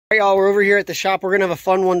Hey y'all, we're over here at the shop. We're gonna have a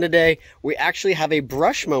fun one today. We actually have a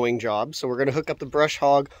brush mowing job, so we're gonna hook up the brush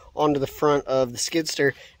hog onto the front of the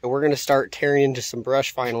skidster, and we're gonna start tearing into some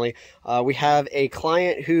brush finally. We have a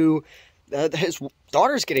client who his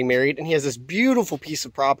daughter's getting married, and he has this beautiful piece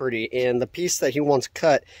of property, and the piece that he wants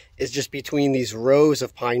cut is just between these rows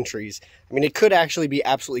of pine trees. I mean, it could actually be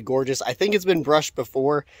absolutely gorgeous. I think it's been brushed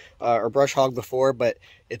before, or brush hogged before, but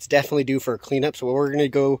it's definitely due for a cleanup. So what we're gonna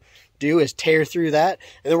go do is tear through that,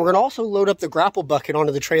 and then we're gonna also load up the grapple bucket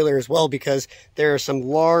onto the trailer as well, because there are some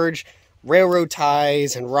large railroad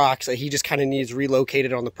ties and rocks that he just kind of needs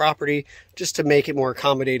relocated on the property just to make it more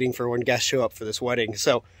accommodating for when guests show up for this wedding.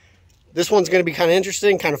 So this one's going to be kind of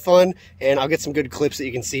interesting, kind of fun, and I'll get some good clips that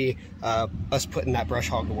you can see us putting that brush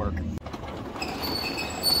hog to work.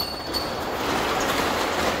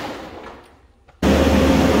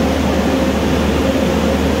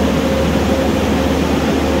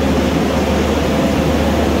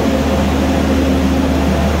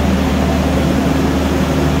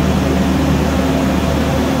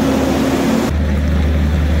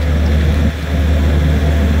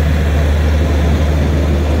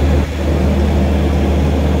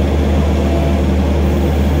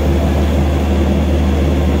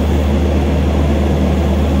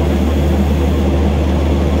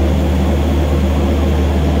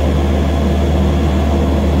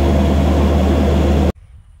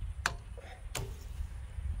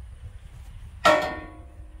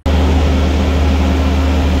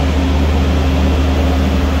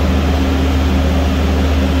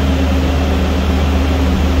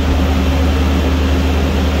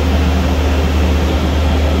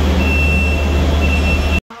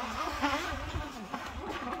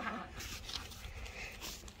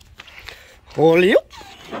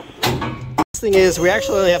 This thing is, we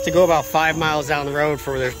actually only have to go about 5 miles down the road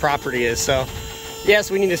for where their property is. So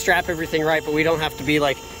yes, we need to strap everything right, but we don't have to be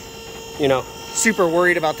like, you know, super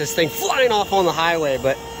worried about this thing flying off on the highway.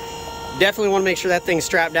 But definitely want to make sure that thing's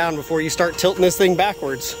strapped down before you start tilting this thing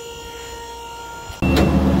backwards.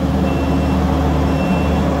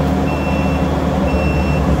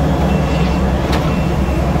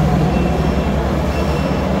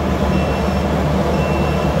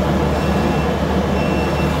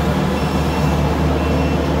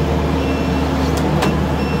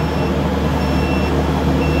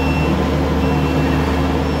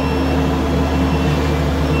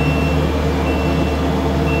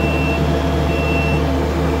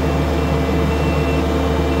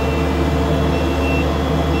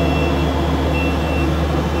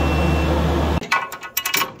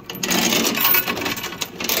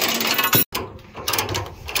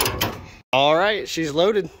 All right, she's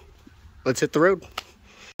loaded. Let's hit the road.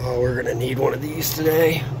 Oh, we're gonna need one of these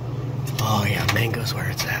today. Oh yeah, mango's where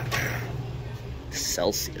it's at.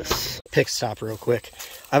 Celsius. Pick stop real quick.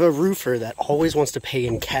 I have a roofer that always wants to pay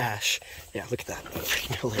in cash. Yeah, look at that,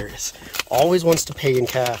 freaking hilarious. Always wants to pay in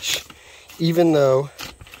cash, even though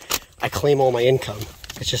I claim all my income.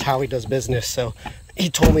 It's just how he does business. So he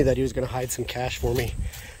told me that he was gonna hide some cash for me.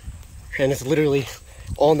 And it's literally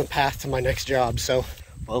on the path to my next job. So,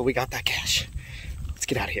 well, we got that cash. Let's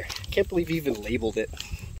get out of here. Can't believe he even labeled it.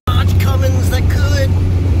 Not Cummins that could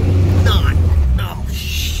not. Oh,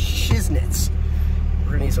 shiznits.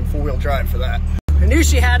 We're gonna need some four-wheel drive for that. I knew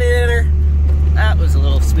she had it in her. That was a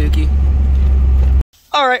little spooky.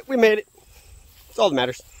 All right, we made it. That's all that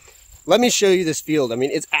matters. Let me show you this field. I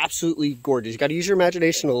mean, it's absolutely gorgeous. You gotta use your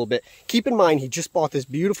imagination a little bit. Keep in mind, he just bought this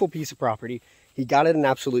beautiful piece of property. He got it an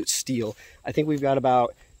absolute steal. I think we've got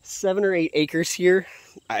about 7 or 8 acres here.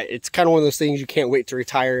 It's kind of one of those things you can't wait to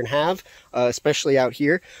retire and have, especially out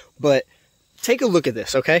here. But take a look at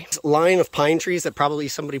this, okay? This line of pine trees that probably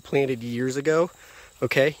somebody planted years ago,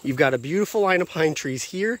 okay? You've got a beautiful line of pine trees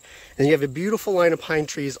here, and you have a beautiful line of pine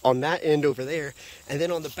trees on that end over there. And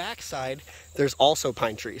then on the back side, there's also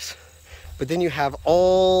pine trees. But then you have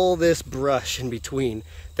all this brush in between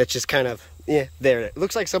that's just kind of, yeah, there. It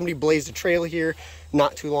looks like somebody blazed a trail here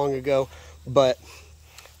not too long ago, but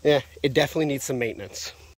yeah, it definitely needs some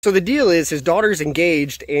maintenance. So the deal is, his daughter's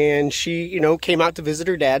engaged, and she, you know, came out to visit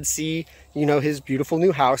her dad, see, you know, his beautiful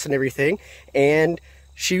new house and everything. And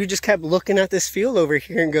she just kept looking at this field over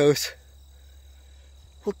here and goes,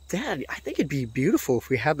 well, Dad, I think it'd be beautiful if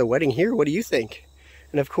we had the wedding here. What do you think?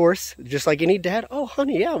 And of course, just like any dad, oh,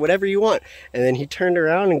 honey, yeah, whatever you want. And then he turned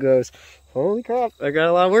around and goes, holy crap, I got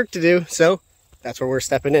a lot of work to do. So that's where we're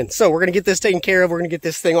stepping in. So we're going to get this taken care of. We're going to get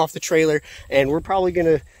this thing off the trailer, and we're probably going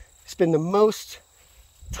to spend the most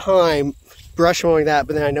time brush mowing that,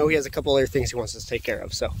 but then I know he has a couple other things he wants us to take care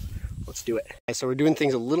of. So let's do it. So we're doing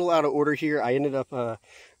things a little out of order here. I ended up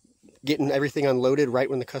getting everything unloaded right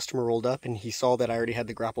when the customer rolled up, and he saw that I already had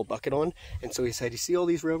the grapple bucket on. And so he said, you see all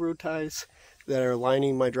these railroad ties that are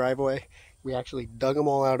lining my driveway? We actually dug them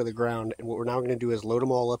all out of the ground, and what we're now going to do is load them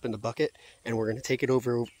all up in the bucket, and we're going to take it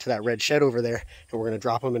over to that red shed over there, and we're going to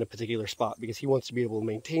drop them in a particular spot, because he wants to be able to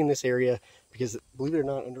maintain this area, because believe it or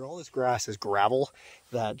not, under all this grass is gravel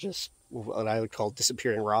that just, what I would call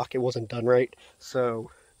disappearing rock. It wasn't done right, so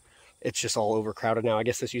it's just all overcrowded now. I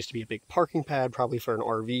guess this used to be a big parking pad, probably for an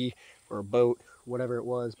RV or a boat, whatever it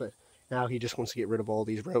was, but now he just wants to get rid of all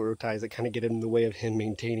these railroad ties that kind of get in the way of him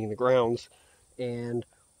maintaining the grounds. And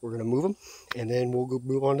we're going to move them, and then we'll go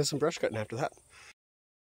move on to some brush cutting after that.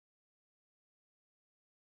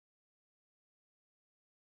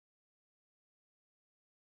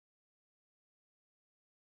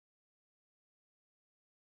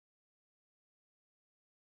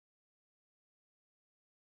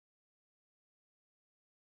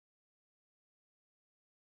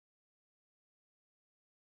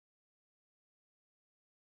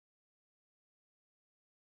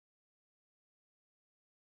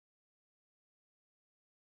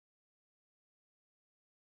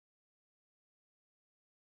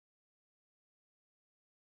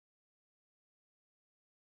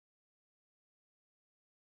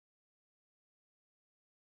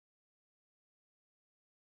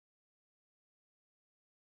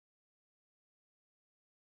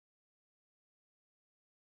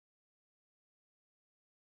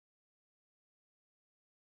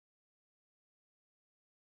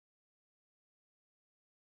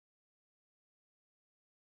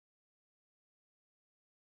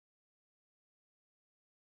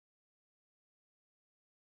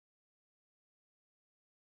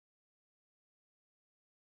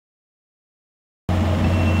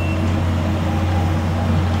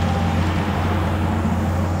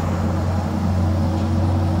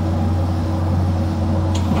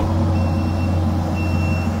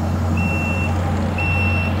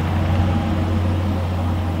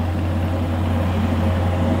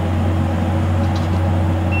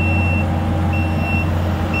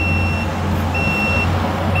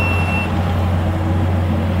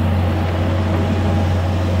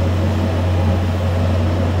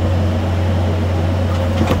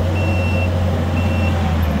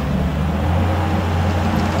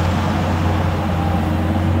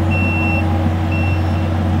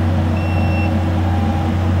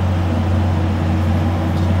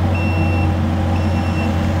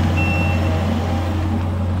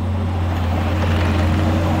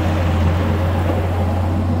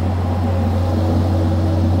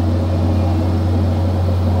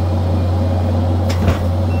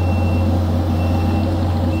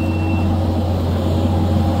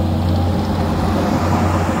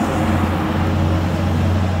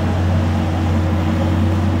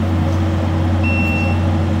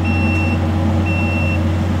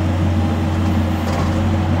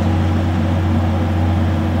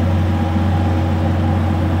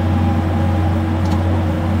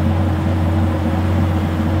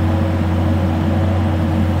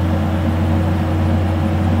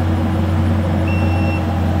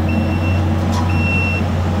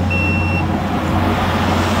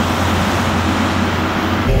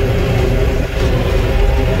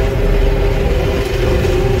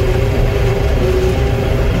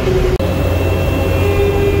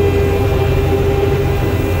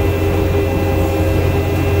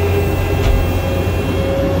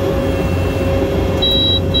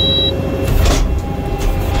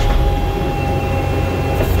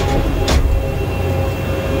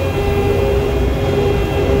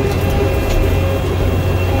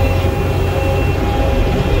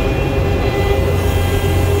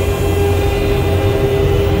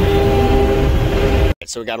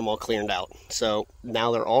 So we got them all cleared out. So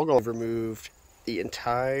now they're all going to remove the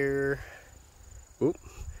entire,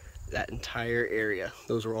 that entire area.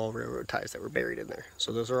 Those were all railroad ties that were buried in there.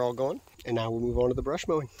 So those are all gone. And now we'll move on to the brush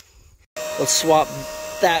mowing. Let's swap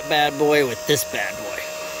that bad boy with this bad boy.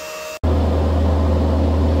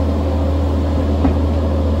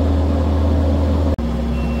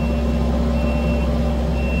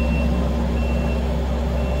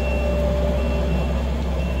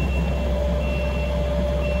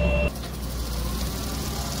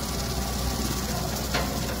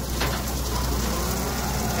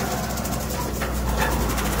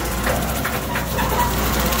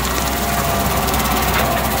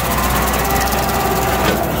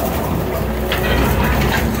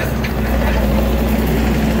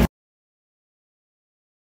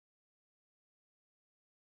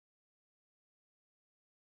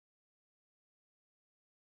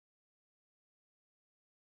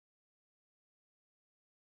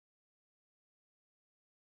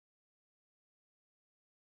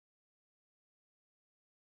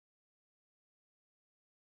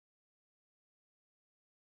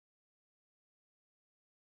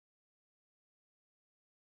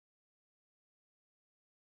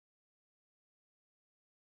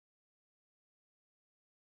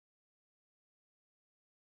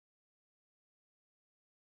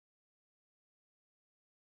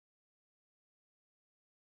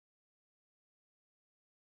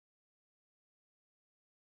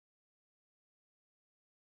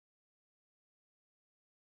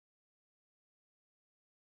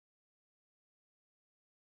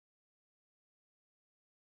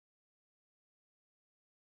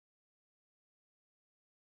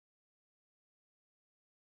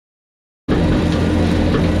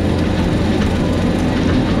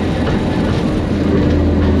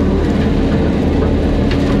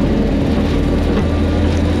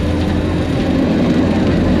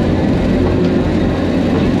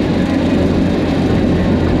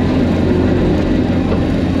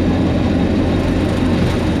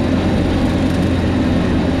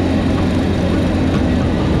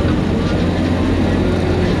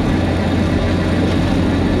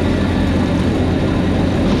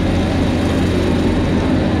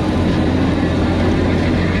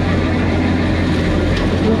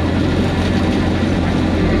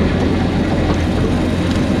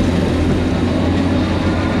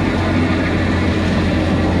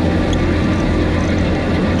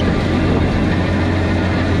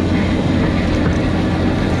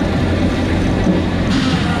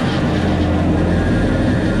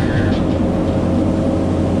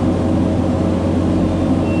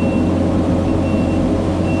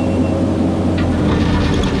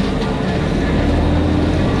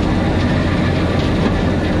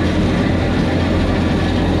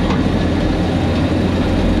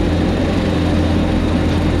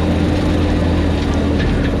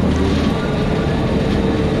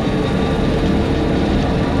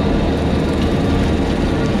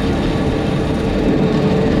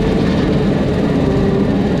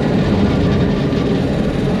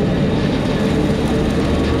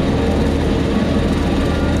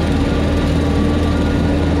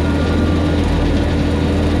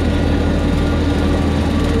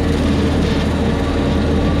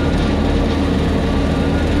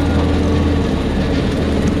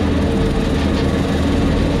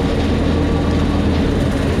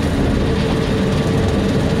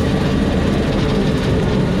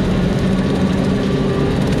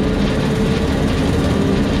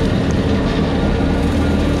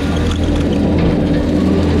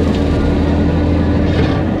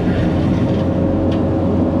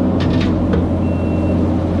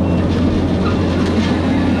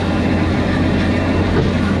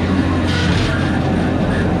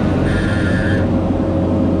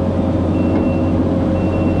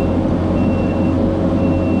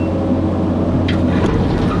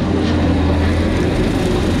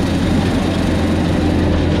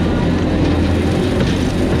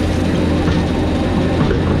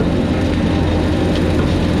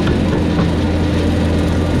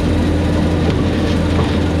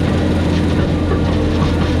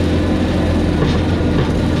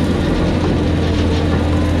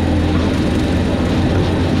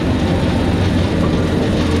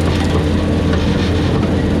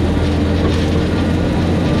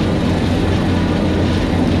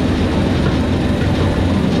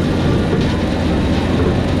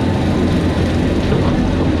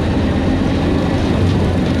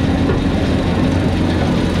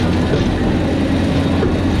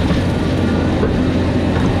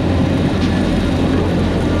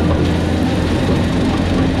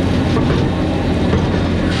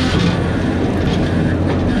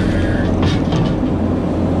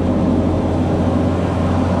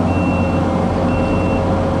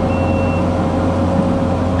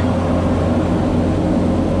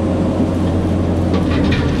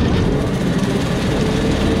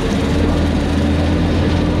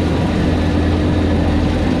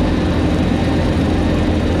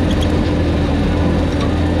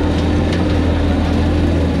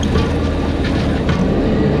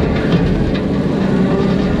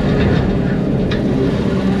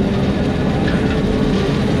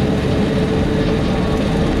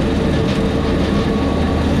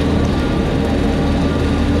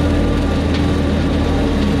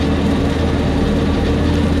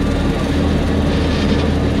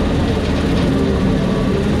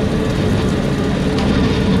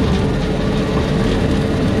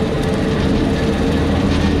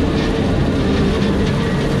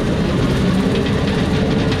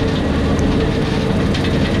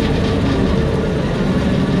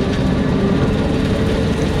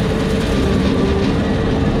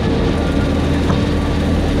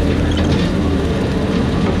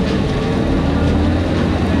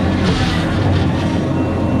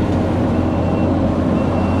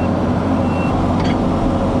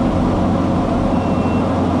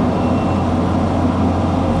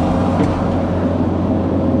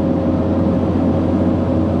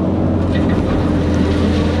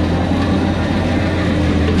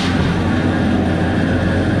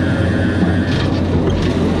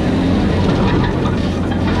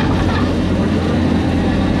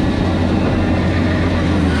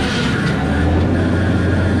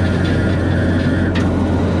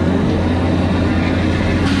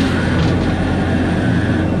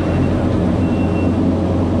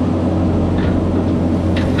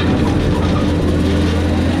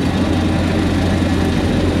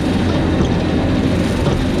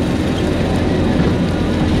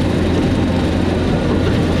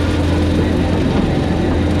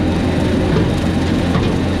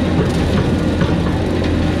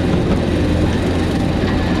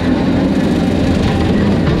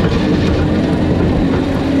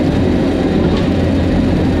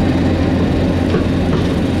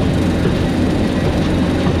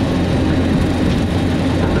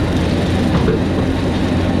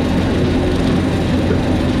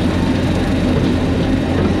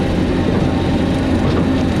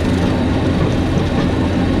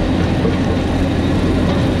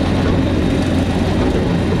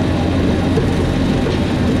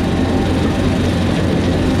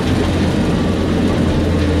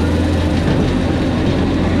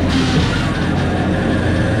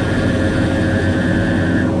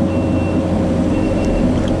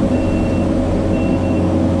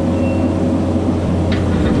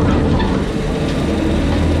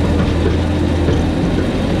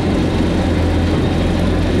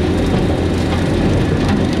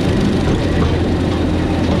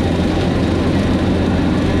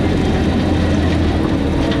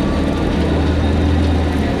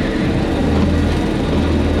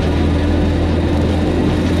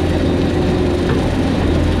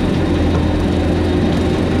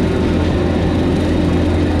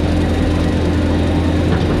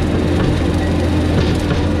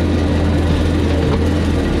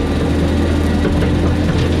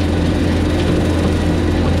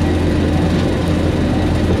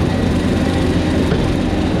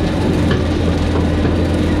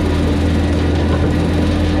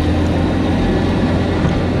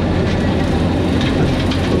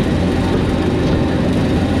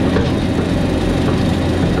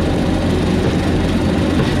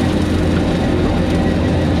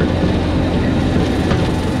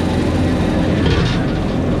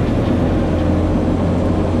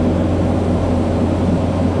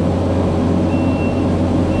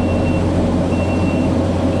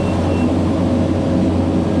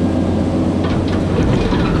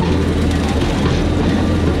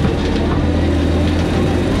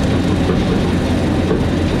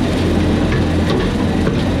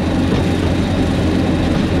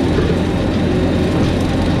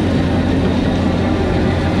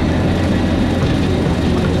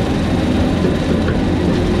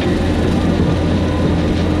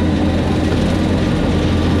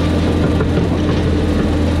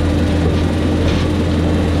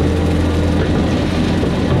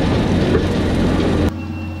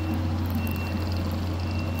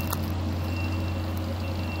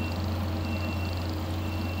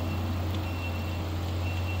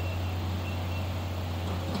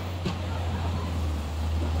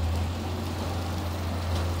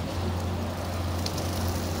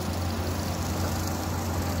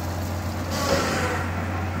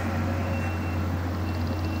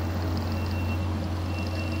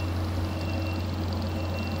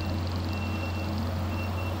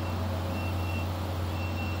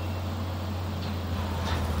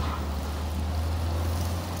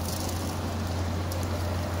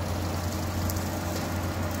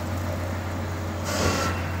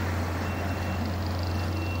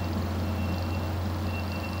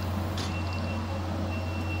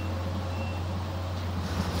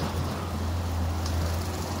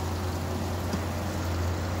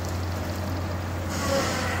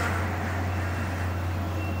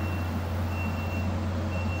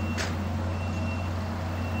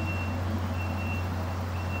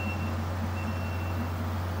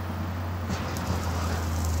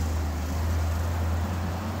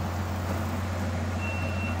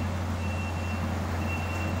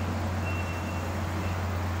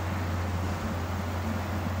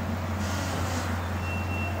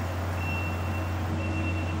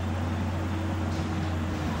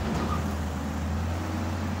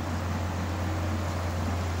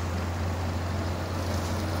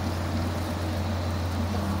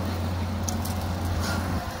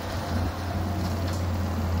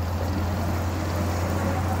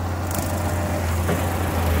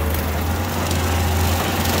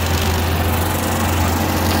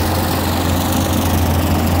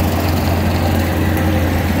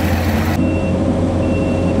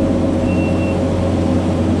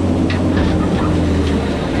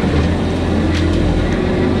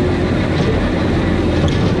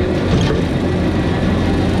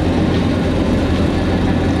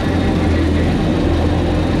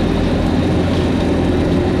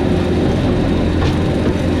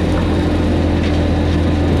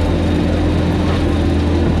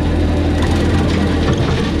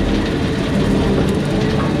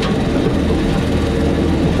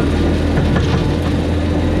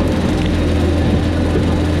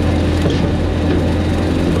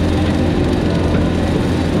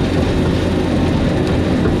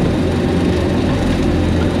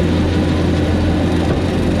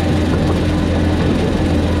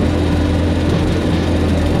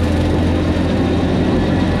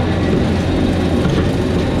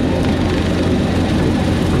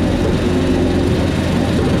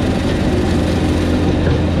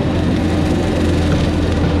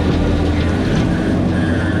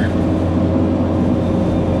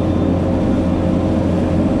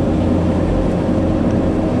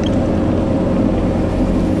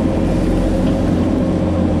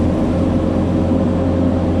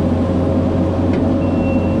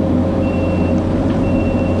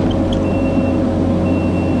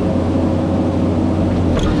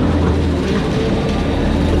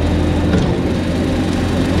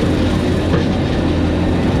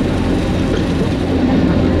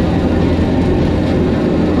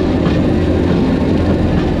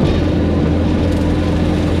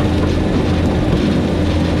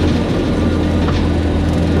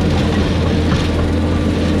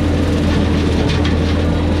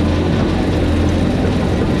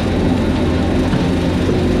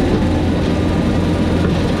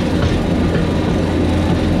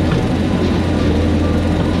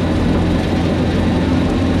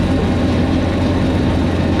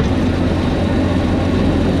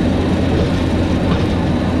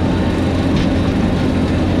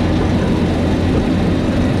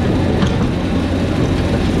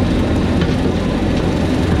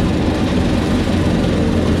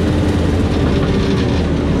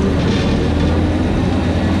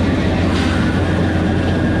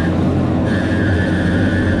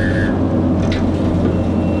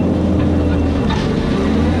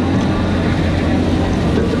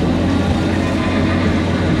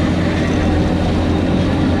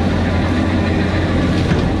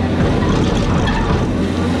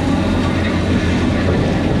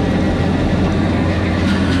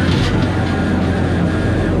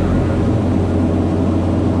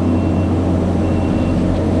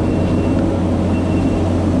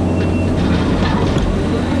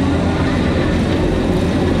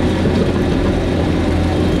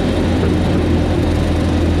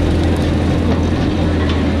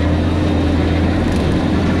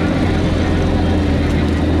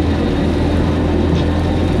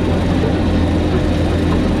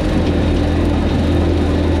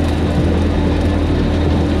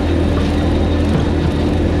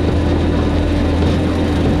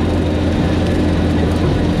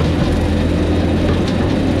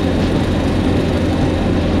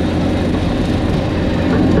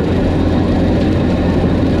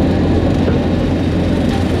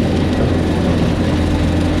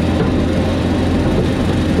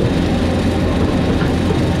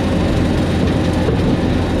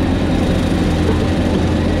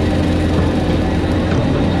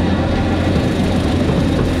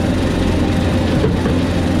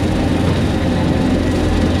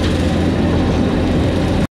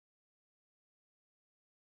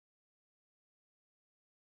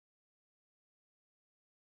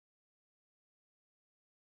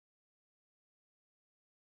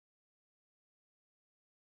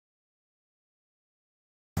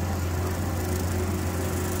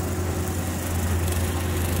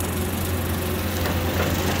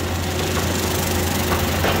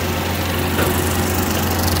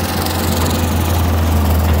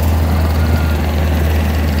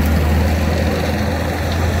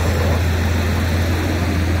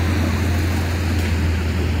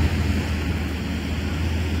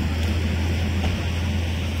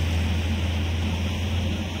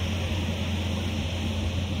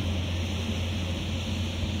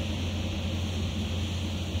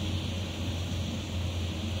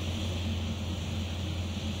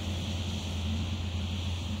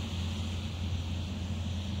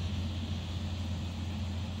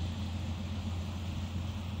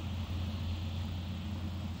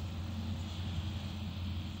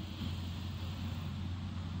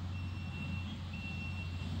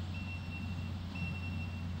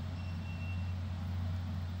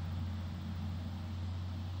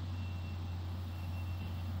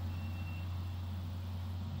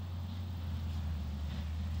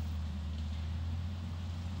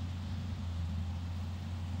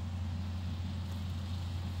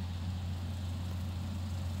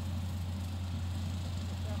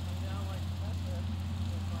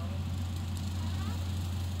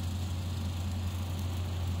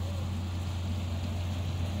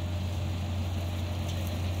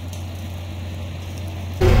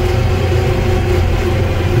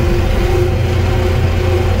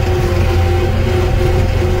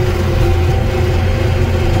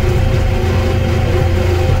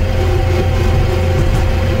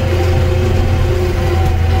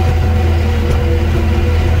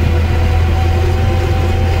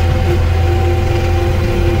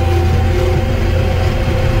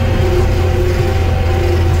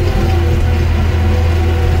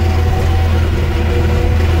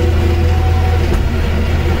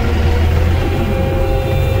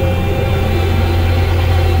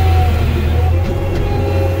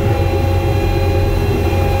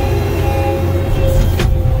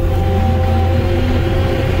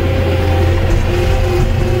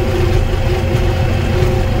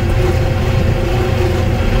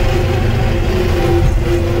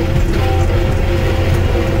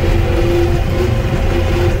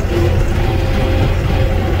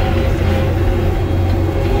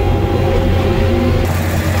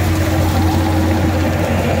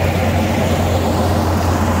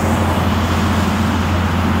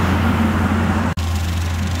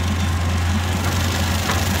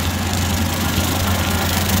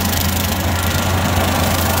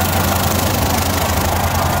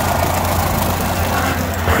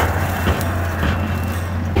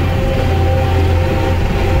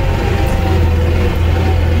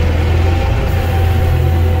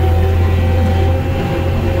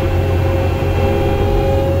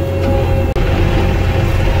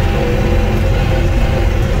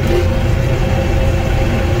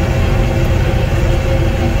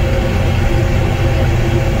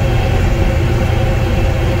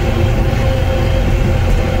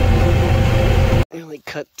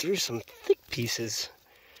 There's some thick pieces.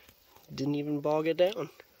 Didn't even bog it down.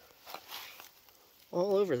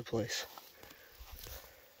 All over the place.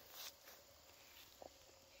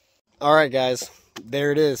 Alright guys,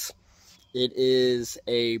 there it is. It is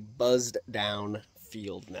a buzzed down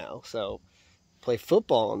field now. So, play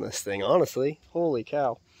football on this thing, honestly. Holy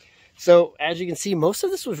cow. So, as you can see, most of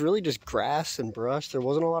this was really just grass and brush. There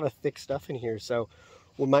wasn't a lot of thick stuff in here. So,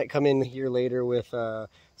 we might come in here later with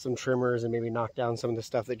some trimmers and maybe knock down some of the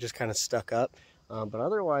stuff that just kind of stuck up. But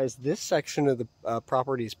otherwise, this section of the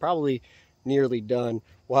property is probably nearly done.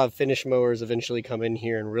 We'll have finish mowers eventually come in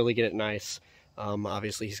here and really get it nice.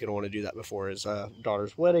 Obviously, he's going to want to do that before his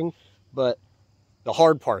daughter's wedding. But the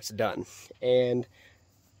hard part's done. And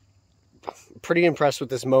I'm pretty impressed with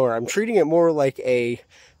this mower. I'm treating it more like a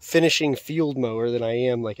finishing field mower than I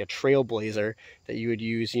am like a trailblazer that you would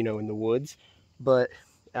use, you know, in the woods. But,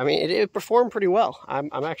 I mean, it performed pretty well. I'm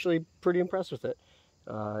actually pretty impressed with it.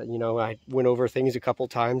 You know, I went over things a couple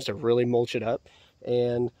times to really mulch it up,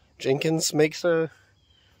 and Jenkins makes a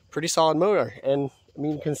pretty solid mower. And I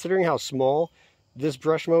mean, considering how small this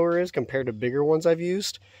brush mower is compared to bigger ones I've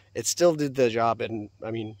used, it still did the job in, I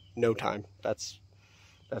mean, no time. That's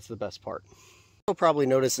the best part. You'll probably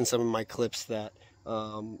notice in some of my clips that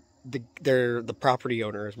the property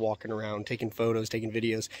owner is walking around taking photos, taking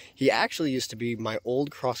videos. He actually used to be my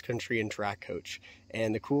old cross country and track coach,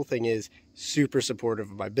 and the cool thing is super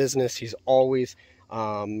supportive of my business. He's always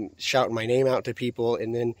shouting my name out to people,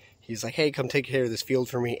 and then he's like, hey, come take care of this field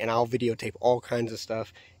for me, and I'll videotape all kinds of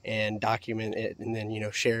stuff and document it, and then, you know,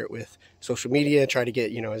 share it with social media, try to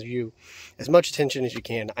get, you know, as much attention as you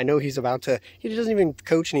can. I know he doesn't even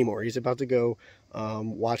coach anymore. He's about to go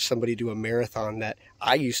watch somebody do a marathon that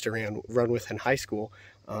I used to run with in high school.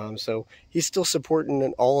 So he's still supporting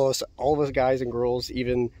all of us guys and girls,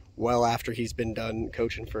 even well after he's been done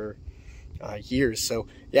coaching for years. So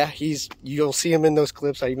yeah, you'll see him in those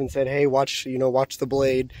clips. I even said, hey, watch the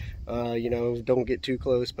blade, you know, don't get too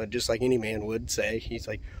close. But just like any man would say, he's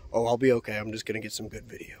like, oh, I'll be okay, I'm just gonna get some good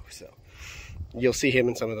video. So you'll see him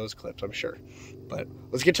in some of those clips, I'm sure. But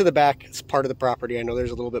let's get to the back. It's part of the property. I know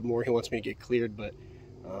there's a little bit more he wants me to get cleared, but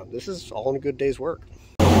this is all in a good day's work.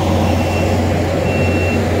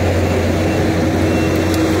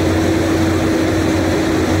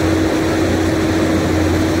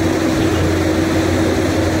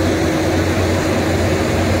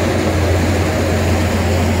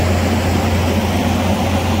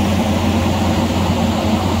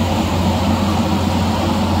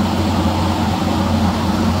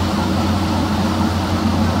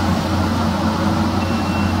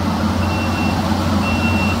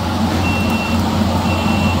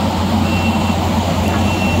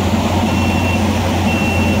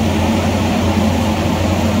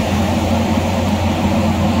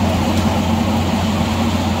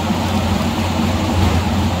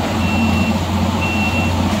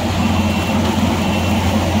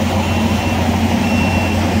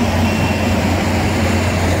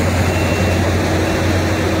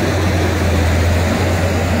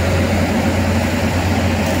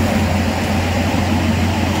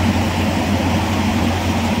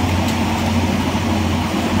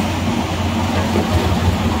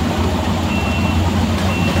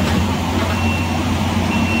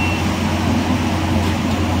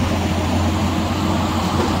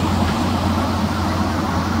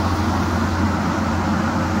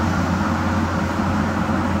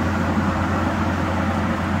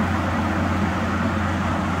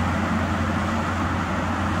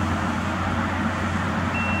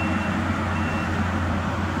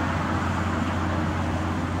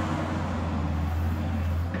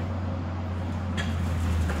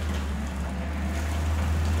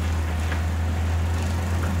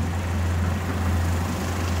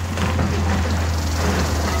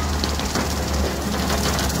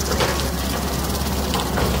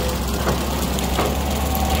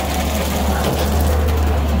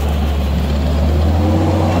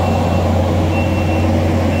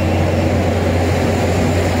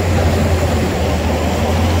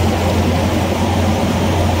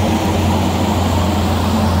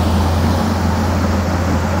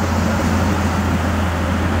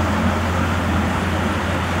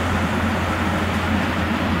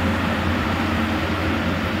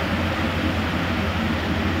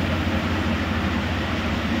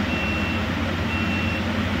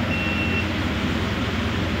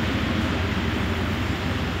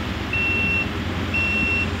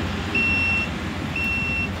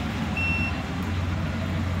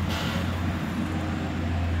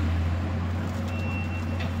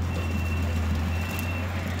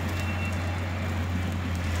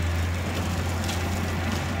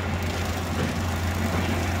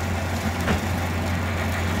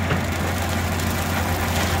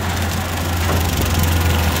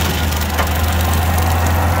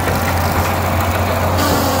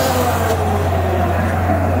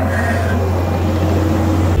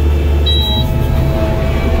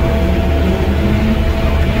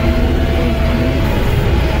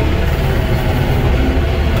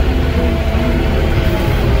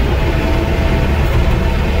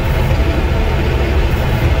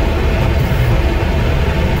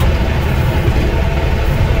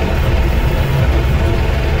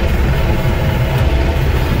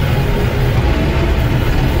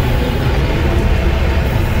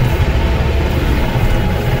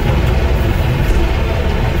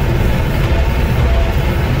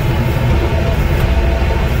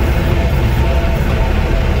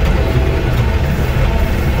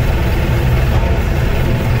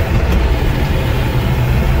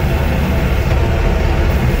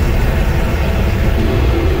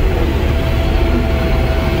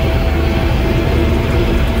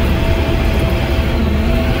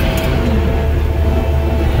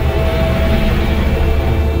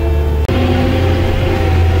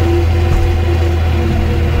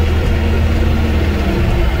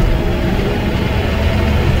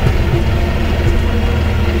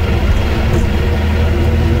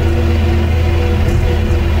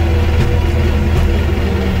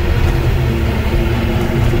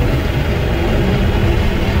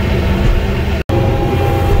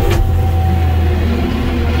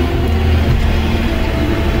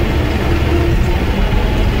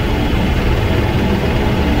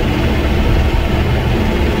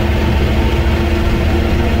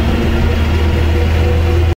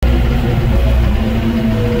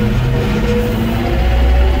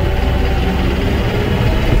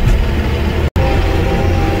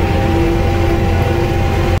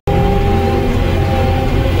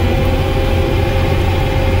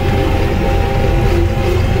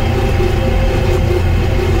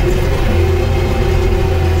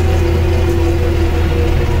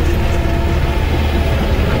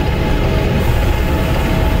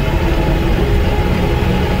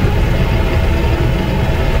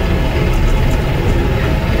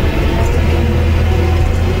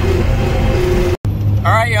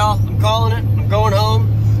 going home.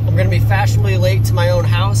 I'm gonna be fashionably late to my own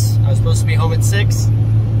house. I was supposed to be home at 6.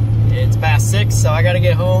 It's past 6, so I gotta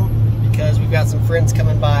get home because we've got some friends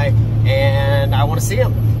coming by and I wanna see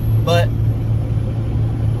them. But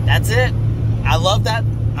that's it. I love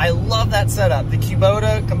that setup. The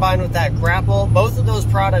Kubota combined with that Grapple. Both of those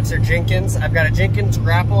products are Jenkins. I've got a Jenkins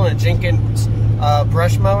Grapple and a Jenkins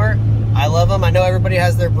brush mower. I love them. I know everybody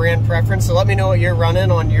has their brand preference, so let me know what you're running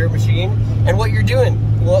on your machine and what you're doing.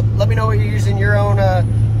 Well, let me know what you're using your own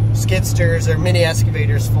skidsters or mini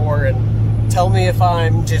excavators for, and tell me if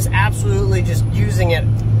I'm just absolutely just using it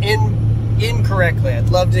incorrectly. I'd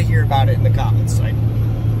love to hear about it in the comments. I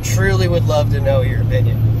truly would love to know your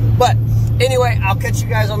opinion. But anyway, I'll catch you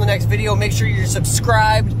guys on the next video. Make sure you're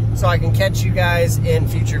subscribed so I can catch you guys in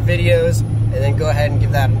future videos, and then go ahead and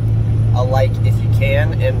give that a like if you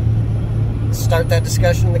can, and start that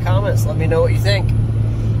discussion in the comments. Let me know what you think.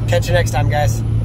 Catch you next time, guys.